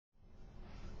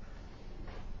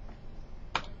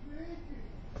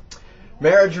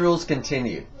Marriage rules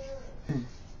continue.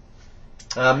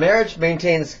 Marriage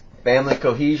maintains family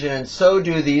cohesion, and so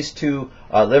do these two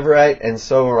Levirate and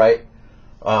Sorite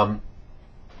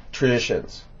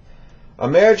traditions. A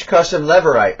marriage custom,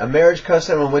 Levirate, a marriage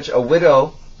custom in which a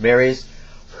widow marries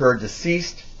her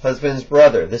deceased husband's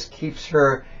brother. This keeps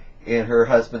her in her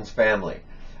husband's family.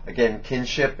 Again,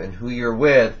 kinship and who you're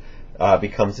with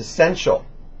becomes essential.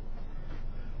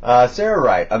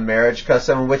 Sorite, a marriage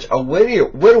custom in which a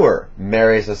widower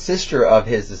marries a sister of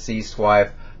his deceased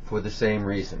wife for the same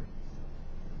reason.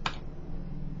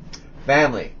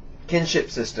 Family,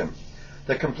 kinship system,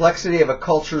 the complexity of a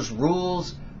culture's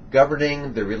rules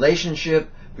governing the relationship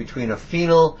between a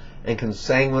filial and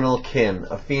consanguineal kin.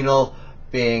 A filial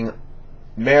being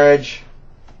marriage,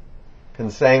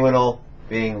 consanguineal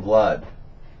being blood.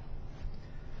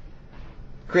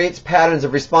 Creates patterns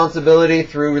of responsibility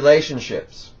through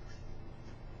relationships.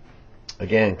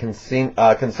 Again,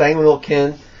 consanguineal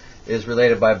kin is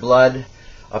related by blood.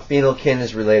 A filial kin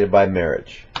is related by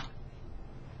marriage.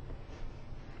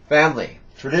 Family.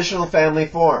 Traditional family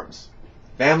forms.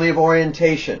 Family of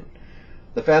orientation.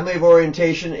 The family of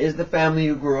orientation is the family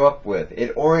you grew up with.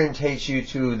 It orientates you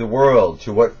to the world,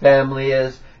 to what family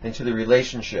is, and to the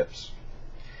relationships.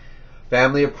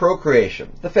 Family of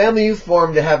procreation. The family you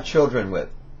form to have children with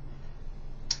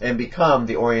and become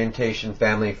the orientation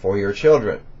family for your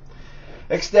children.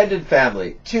 Extended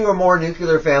family. Two or more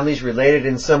nuclear families related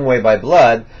in some way by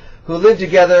blood who live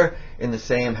together in the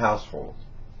same household.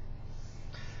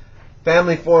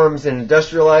 Family forms in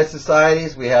industrialized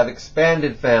societies. We have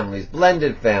expanded families,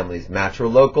 blended families,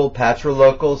 matrilocal,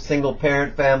 patrilocal,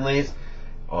 single-parent families,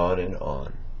 on and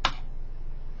on.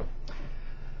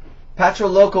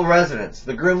 Patrilocal residence.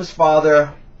 The groom's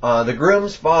father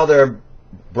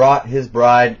brought his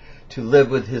bride to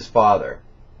live with his father.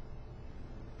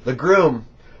 The groom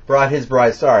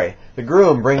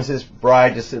brings his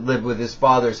bride to live with his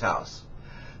father's house.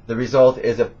 The result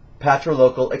is a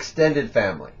patrilocal extended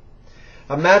family.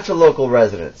 A matrilocal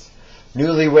residence.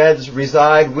 Newlyweds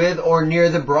reside with or near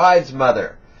the bride's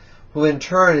mother, who in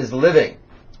turn is living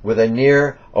with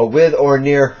or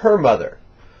near her mother.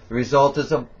 The result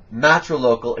is a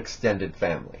matrilocal extended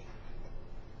family.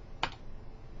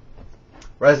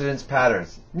 Residence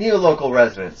patterns. Neolocal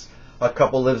residence. A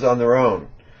couple lives on their own.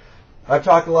 I've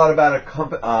talked a lot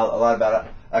about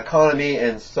economy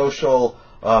and social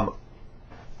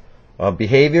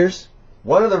behaviors.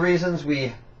 One of the reasons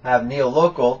we have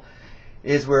neolocal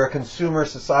is we're a consumer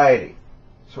society.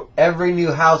 So every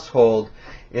new household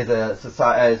is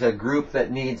a group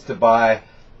that needs to buy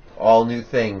all new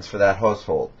things for that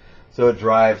household. So it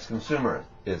drives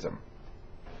consumerism.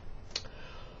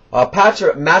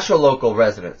 Matrilocal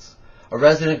residence. A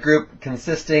resident group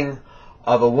consisting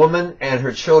of a woman and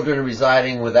her children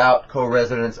residing without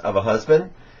co-residence of a husband.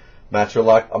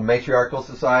 Matriarchal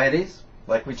societies,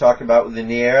 like we talked about with the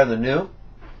Nier and the New.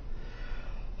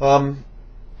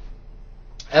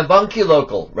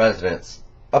 Avunculocal residence.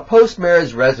 A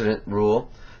post-marriage resident rule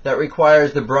that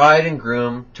requires the bride and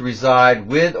groom to reside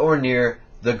with or near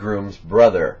the groom's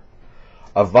brother.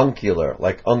 Avuncular,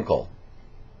 like uncle.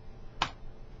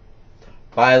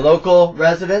 Bilocal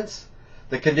residence.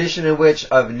 The condition in which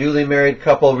a newly married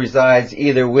couple resides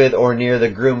either with or near the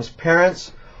groom's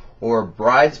parents or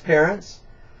bride's parents.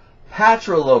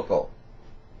 Patrilocal.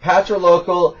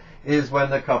 Patrilocal is when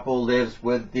the couple lives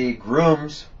with the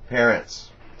groom's parents.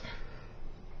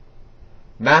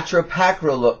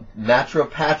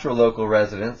 Matripatrilocal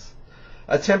residence.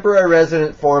 A temporary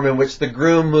resident form in which the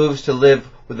groom moves to live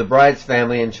with the bride's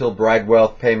family until bride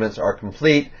wealth payments are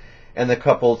complete and the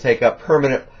couple take up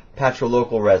permanent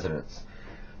patrilocal residence.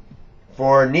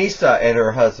 For Nisa and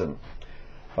her husband,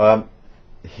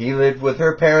 he lived with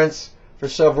her parents for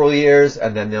several years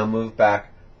and then they'll move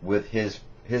back with his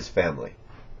family.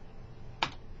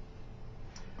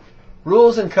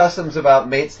 Rules and customs about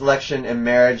mate selection and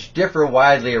marriage differ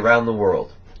widely around the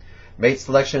world. Mate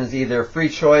selection is either free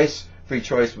choice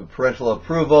with parental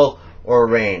approval, or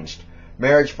arranged.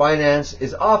 Marriage finance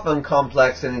is often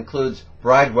complex and includes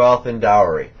bride wealth and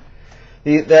dowry.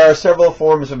 There are several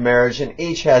forms of marriage and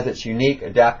each has its unique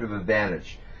adaptive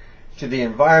advantage to the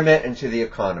environment and to the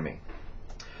economy.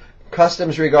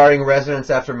 Customs regarding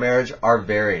residence after marriage are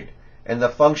varied, and the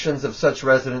functions of such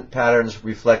resident patterns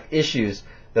reflect issues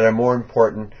that are more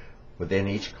important within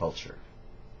each culture.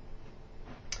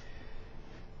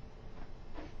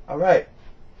 All right.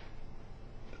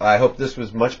 I hope this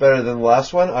was much better than the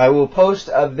last one. I will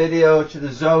post a video to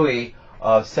the Zoe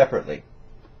separately.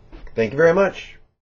 Thank you very much.